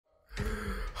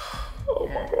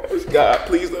my gosh, God,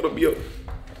 please let him be a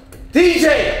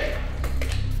DJ!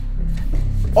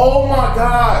 Oh my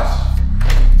gosh!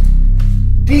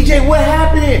 DJ, what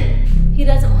happened? He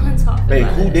doesn't want to talk about it. Babe,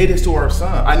 who did this to our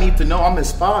son? I need to know. I'm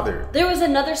his father. There was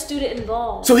another student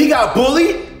involved. So he got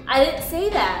bullied? I didn't say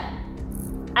that.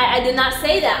 I did not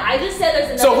say that. I just said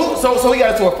there's another. So he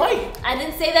got into a fight? I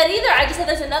didn't say that either. I just said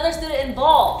there's another student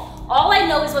involved. All I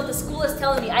know is what the school is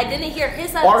telling me. I didn't hear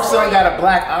his side. Our son got a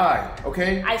black eye,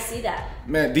 okay? I see that.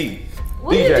 Man, D.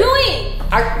 What DJ, are you doing?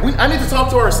 I need to talk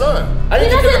to our son. He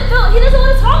doesn't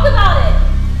want to talk about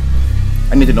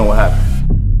it. I need to know what happened.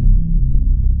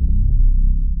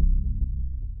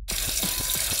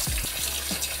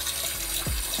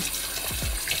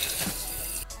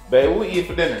 Babe, what we eat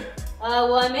for dinner?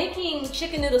 Well, I'm making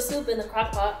chicken noodle soup in the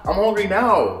crock pot. I'm hungry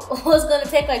now. Well, it's gonna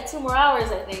take like 2 more hours,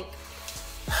 I think.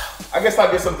 I guess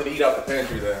I'll get something to eat out the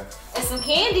pantry then. There's some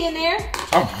candy in there.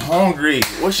 I'm hungry.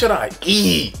 What should I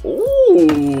eat?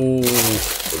 Ooh,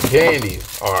 some candy.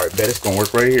 All right, bet it's gonna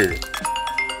work right here.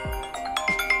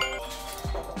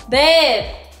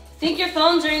 Babe, think your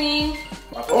phone's ringing.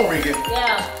 My phone ringing?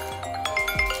 Yeah.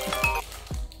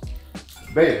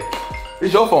 Babe,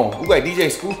 it's your phone. Look like DJ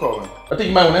School calling. I think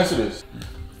you might want to answer this.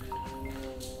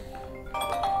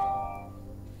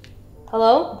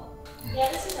 Hello? Yeah,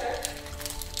 this is her.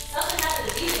 Something happened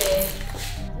to DJ.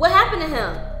 What happened to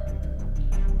him?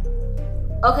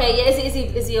 Okay, yeah,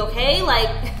 is he okay? Like,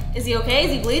 is he okay?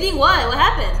 Is he bleeding? What? What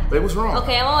happened? Babe, what's wrong?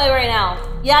 Okay, I'm on my way right now.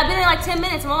 Yeah, I've been in like 10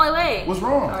 minutes. I'm on my way. What's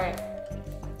wrong? All right.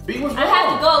 B, what's wrong? I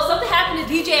have to go. Something happened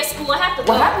to DJ at school. I have to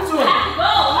go. What happened to him? I have to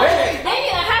go. Hey.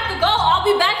 Damien, I have to go. I'll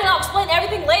be back and I'll explain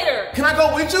everything later. Can I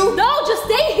go with you? No, just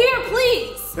stay here,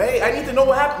 please. Babe, I need to know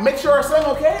what happened. Make sure our son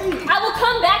okay. I will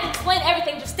come back and explain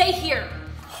everything. Just stay here.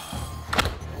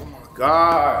 Oh my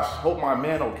gosh. Hope my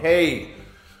man okay.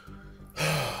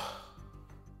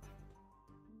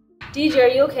 DJ, are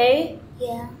you okay?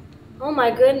 Yeah. Oh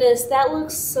my goodness, that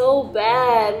looks so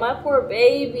bad. My poor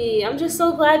baby. I'm just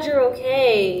so glad you're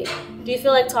okay. Do you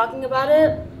feel like talking about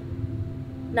it?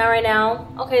 Not right now?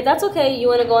 Okay, that's okay. You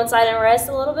want to go inside and rest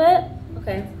a little bit?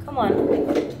 Okay, come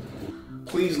on.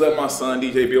 Please let my son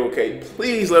DJ be okay.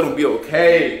 Please let him be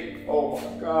okay. Oh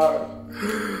my God.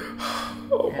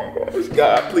 Oh my gosh,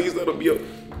 God, please let him be okay.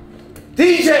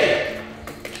 DJ!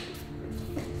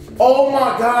 Oh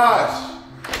my gosh.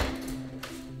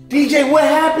 DJ, what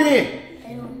happened? I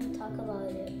don't want to talk about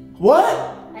it. What?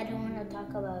 I don't want to talk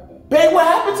about it. Babe, what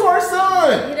happened to our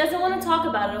son? He doesn't want to talk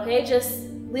about it, okay? Just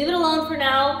leave it alone for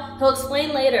now. He'll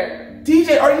explain later.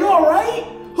 DJ, are you all right?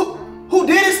 Who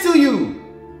did this to you?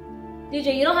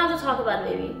 DJ, you don't have to talk about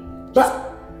it, baby.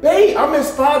 But, babe, I'm his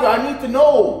father. I need to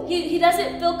know. He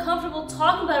doesn't feel comfortable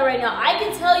talking about it right now. I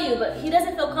can tell you, but he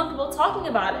doesn't feel comfortable talking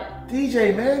about it.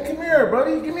 DJ, man, come here,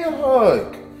 buddy. Give me a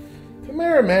hug. Come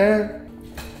here, man.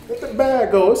 Let the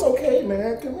bag go. It's okay,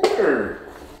 man. Come here.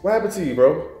 What happened to you,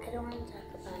 bro? I don't want to talk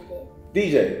about it.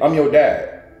 DJ, I'm your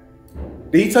dad.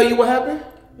 Did he tell you what happened?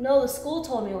 No, the school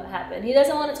told me what happened. He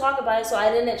doesn't want to talk about it, so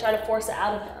I didn't try to force it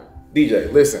out of him.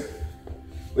 DJ, listen.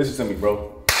 Listen to me,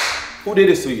 bro. Who did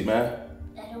this to you, man?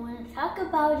 I don't want to talk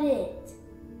about it.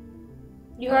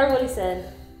 You heard what he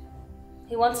said.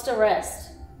 He wants to rest.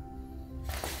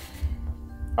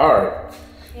 All right.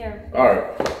 Here. All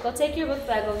right. Go take your book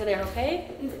bag over there,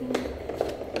 okay?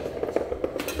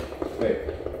 Hey,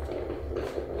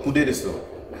 who did this to him?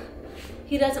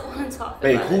 He doesn't want to talk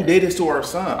Hey, about who it. did this to our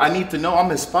son? I need to know. I'm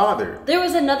his father. There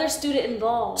was another student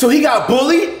involved. So he got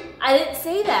bullied? I didn't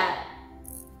say that.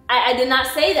 I did not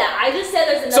say that. I just said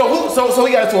there's another. So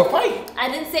he got into a fight? I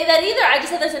didn't say that either. I just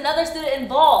said there's another student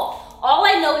involved. All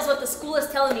I know is what the school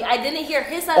is telling me. I didn't hear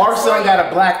his side. Our son got a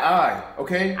black eye,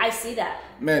 okay? I see that.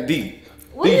 Man, D.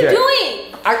 What DJ, are you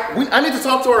doing? I need to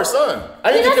talk to our son.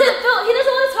 He doesn't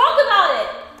want to talk about it.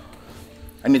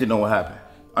 I need to know what happened.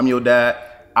 I'm your dad.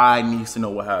 I need to know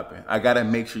what happened. I gotta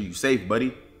make sure you're safe,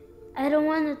 buddy. I don't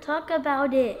want to talk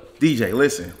about it. DJ,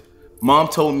 listen. Mom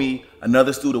told me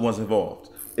another student was involved.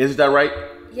 Is that right?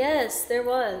 Yes, there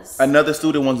was. Another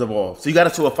student was involved. So you got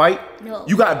into a fight? No.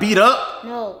 You got beat up?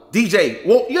 No. DJ,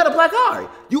 well, you got a black eye.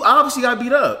 You obviously got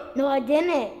beat up. No, I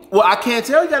didn't. Well, I can't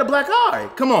tell. You got a black eye.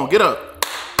 Come on, get up.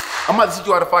 I'm about to teach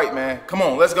you how to fight, man. Come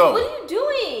on, let's go. What are you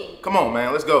doing? Come on,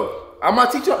 man, let's go. I'm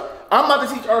about to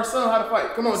teach our son how to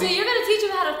fight. Come on, So D. you're gonna teach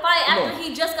him how to fight Come after on.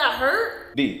 he just got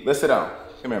hurt? D, let's sit down.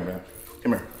 Come here, man.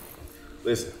 Come here.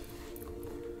 Listen.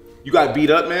 You got beat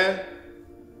up, man.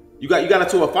 You got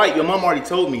into a fight. Your mom already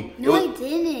told me. No, I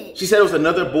didn't. She said it was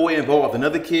another boy involved,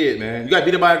 another kid, man. You got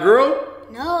beat up by a girl?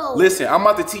 No. Listen, I'm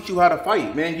about to teach you how to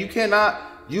fight, man. You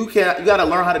gotta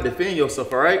learn how to defend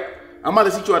yourself, all right? I'm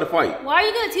about to teach you how to fight. Why are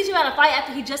you gonna teach him how to fight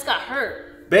after he just got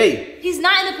hurt? Babe. He's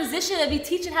not in a position to be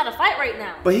teaching how to fight right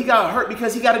now. But he got hurt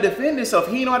because he got to defend himself.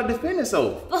 He didn't know how to defend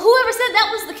himself. But whoever said that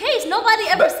was the case? Nobody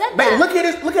ever said that. Babe,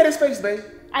 look at his face, babe.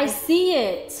 I see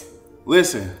it.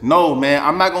 Listen, no, man,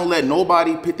 I'm not gonna let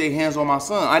nobody put their hands on my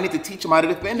son. I need to teach him how to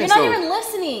defend himself. You're not even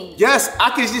listening. Yes,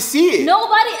 I can just see it.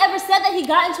 Nobody ever said that he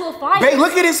got into a fight. Babe,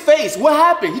 look at his face. What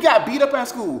happened? He got beat up at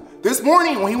school. This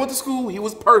morning, when he went to school, he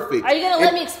was perfect. Are you gonna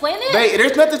let me explain it? Babe,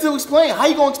 there's nothing to explain. How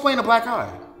you gonna explain a black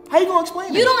eye? How you gonna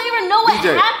explain it? You don't even know what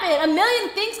DJ. happened. A million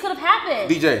things could have happened.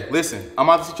 DJ, listen, I'm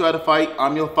about to teach you how to fight.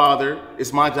 I'm your father.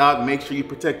 It's my job to make sure you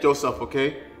protect yourself,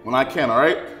 okay? When I can, all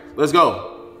right? Let's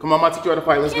go. Come on, I'm about to teach you how to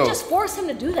fight. Let's go. You can't just force him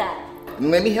to do that.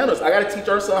 Let me handle this. I gotta teach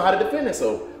our son how to defend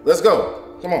himself. Let's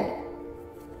go. Come on.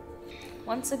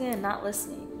 Once again, not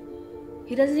listening.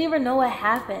 He doesn't even know what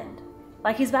happened.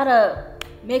 Like he's about to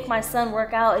make my son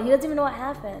work out and he doesn't even know what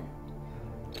happened.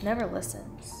 Never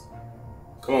listens.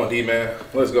 Come on, D-man.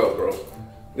 Let's go, bro.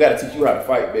 We gotta teach you how to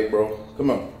fight, big bro.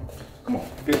 Come on. Come on.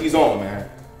 50's on, man.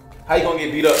 How you gonna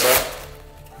get beat up, bro?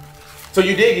 So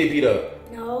you did get beat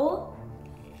up? No.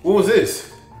 What was this?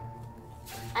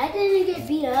 I didn't get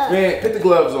beat up. Man, put the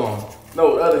gloves on.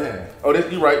 No, the other hand. Oh,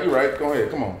 this, you're right. Go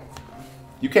ahead, come on.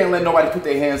 You can't let nobody put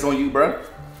their hands on you, bro.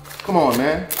 Come on,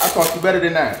 man. I taught you better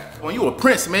than that. When you a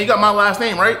prince, man, you got my last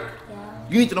name, right? Yeah.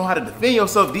 You need to know how to defend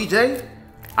yourself, DJ.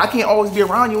 I can't always be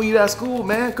around you when you're at school,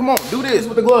 man. Come on, do this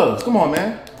with the gloves. Come on,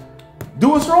 man.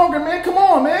 Do it stronger, man. Come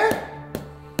on, man.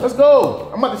 Let's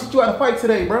go. I'm about to teach you how to fight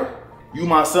today, bro. You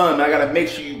my son, man. I gotta make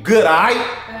sure you good, all right?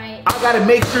 All right. I gotta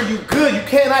make sure you good. You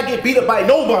cannot get beat up by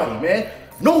nobody, man.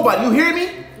 Nobody, you hear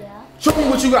me? Yeah. Show me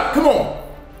what you got, come on.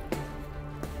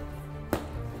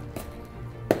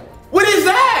 What is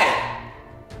that?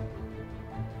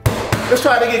 Let's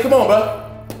try it again, come on,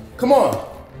 bro. Come on.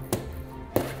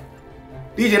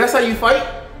 DJ, that's how you fight?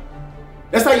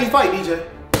 That's how you fight, DJ.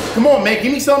 Come on, man,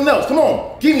 give me something else. Come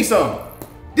on, give me some.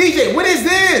 DJ, what is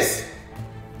this?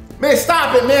 Man,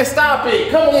 stop it, man, stop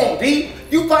it. Come on, D.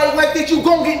 You fight like that, you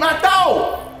gon' get knocked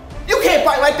out. You can't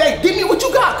fight like that. Give me what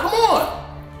you got, come on.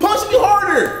 Punch me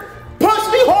harder.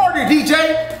 Punch me harder,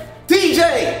 DJ.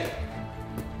 DJ.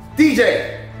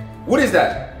 DJ. What is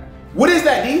that? What is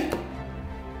that, D?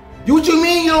 What you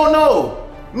mean you don't know?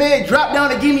 Man, drop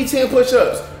down and give me 10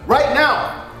 push-ups. Right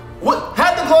now. What?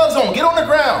 Have the gloves on, get on the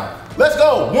ground. Let's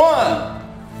go, 1,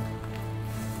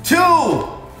 2.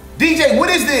 DJ, what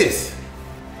is this?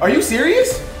 Are you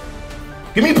serious?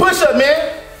 Give me a push-up,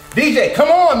 man. DJ, come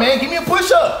on, man. Give me a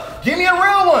push-up. Give me a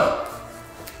real one.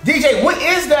 DJ, what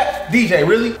is that? DJ,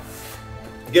 really?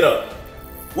 Get up.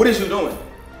 What is you doing?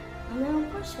 I'm doing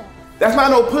push-up. That's not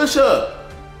no push-up.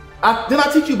 Didn't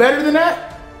I teach you better than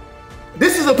that?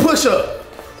 This is a push-up.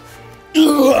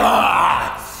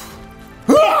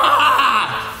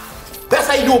 That's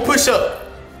how you do a push-up.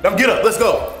 Now get up, let's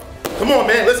go. Come on,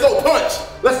 man, let's go, punch.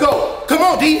 Let's go. Come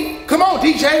on, D. Come on,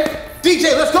 DJ.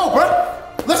 DJ, let's go, bro.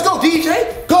 Let's go,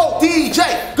 DJ. Go,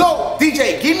 DJ. Go,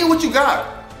 DJ. Give me what you got.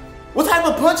 What type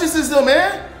of punches is there,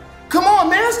 man? Come on,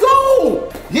 man, let's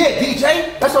go. Yeah,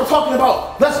 DJ. That's what I'm talking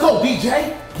about. Let's go,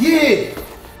 DJ. Yeah.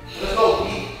 Let's go,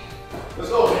 D. Let's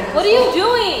go, man. What are you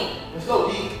doing? Let's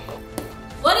go, D.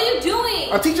 What are you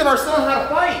doing? I'm teaching our son how to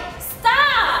fight.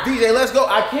 Stop. DJ, let's go.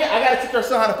 I gotta teach our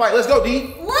son how to fight. Let's go, D. Look,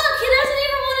 he doesn't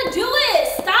even want to do it.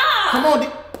 Stop. Come on, D.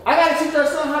 I gotta teach our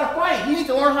son how to fight. He needs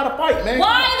to learn how to fight, man.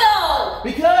 Why though?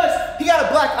 Because he got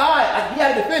a black eye. He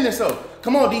gotta defend himself.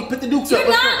 Come on, D. Put the dukes up. You're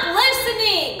not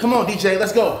listening. Come on, DJ.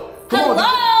 Let's go. Come Hello?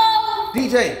 on,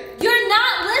 DJ. You're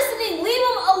not listening. Leave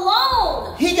him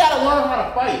alone. He gotta learn how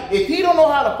to fight. If he don't know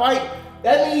how to fight,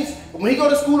 that means when he go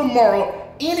to school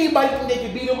tomorrow, anybody think they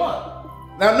can beat him up.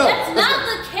 Now, no. That's not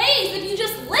the case. If you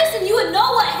just listen, you would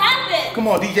know what happened. Come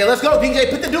on, DJ. Let's go, DJ.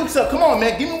 Put the dukes up. Come on,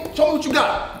 man. Show me what you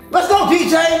got. Let's go,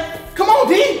 DJ. Come on,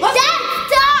 D. Dad,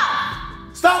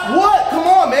 stop! Stop what? Come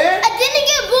on, man. I didn't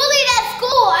get bullied at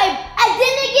school. I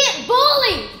didn't get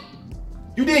bullied.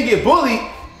 You didn't get bullied?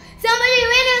 Somebody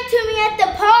ran into me at the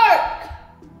park.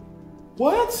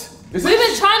 What? We've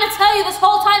been trying to tell you this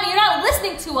whole time and you're not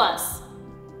listening to us.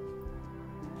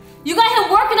 You got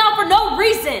him working out for no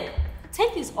reason.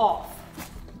 Take these off.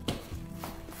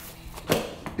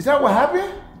 Is that what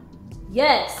happened?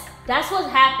 Yes, that's what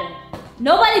happened.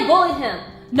 Nobody bullied him.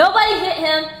 Nobody hit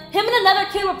him. Him and another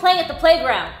kid were playing at the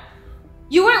playground.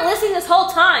 You weren't listening this whole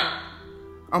time.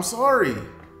 I'm sorry.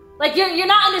 Like you're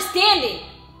not understanding.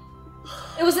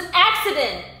 It was an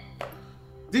accident.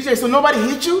 DJ, so nobody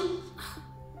hit you?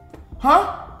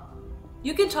 Huh?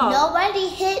 You can talk. Nobody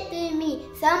hit me.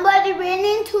 Somebody ran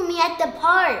into me at the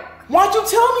park. Why'd you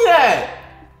tell me that?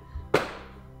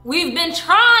 We've been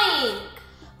trying.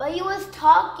 But you was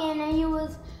talking and you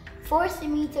was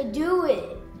forcing me to do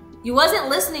it. You wasn't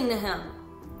listening to him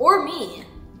or me.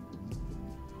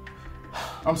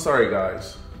 I'm sorry,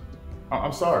 guys.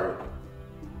 I'm sorry.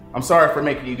 I'm sorry for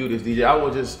making you do this, DJ. I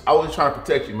was just trying to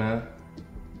protect you, man.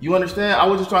 You understand? I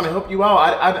was just trying to help you out.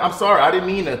 I'm sorry. I didn't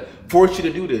mean to force you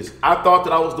to do this. I thought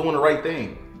that I was doing the right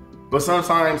thing. But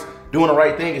sometimes doing the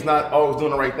right thing is not always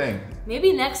doing the right thing.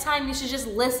 Maybe next time you should just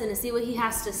listen and see what he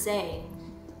has to say.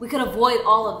 We could avoid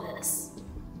all of this.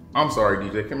 I'm sorry,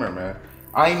 DJ. Come here, man.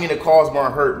 I ain't mean to cause more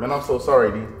hurt, man. I'm so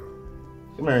sorry, D.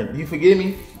 Come here. Do you forgive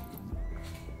me?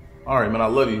 All right, man. I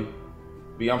love you.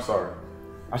 B, I'm sorry.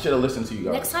 I should have listened to you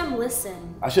guys. Next time,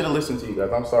 listen. I should have listened to you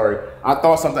guys. I'm sorry. I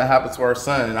thought something happened to our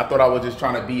son, and I thought I was just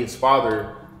trying to be his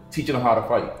father, teaching him how to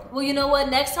fight. Well, you know what?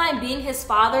 Next time, being his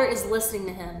father is listening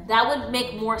to him. That would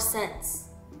make more sense.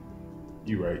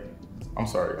 You're right. I'm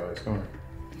sorry, guys. Come here.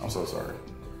 I'm so sorry.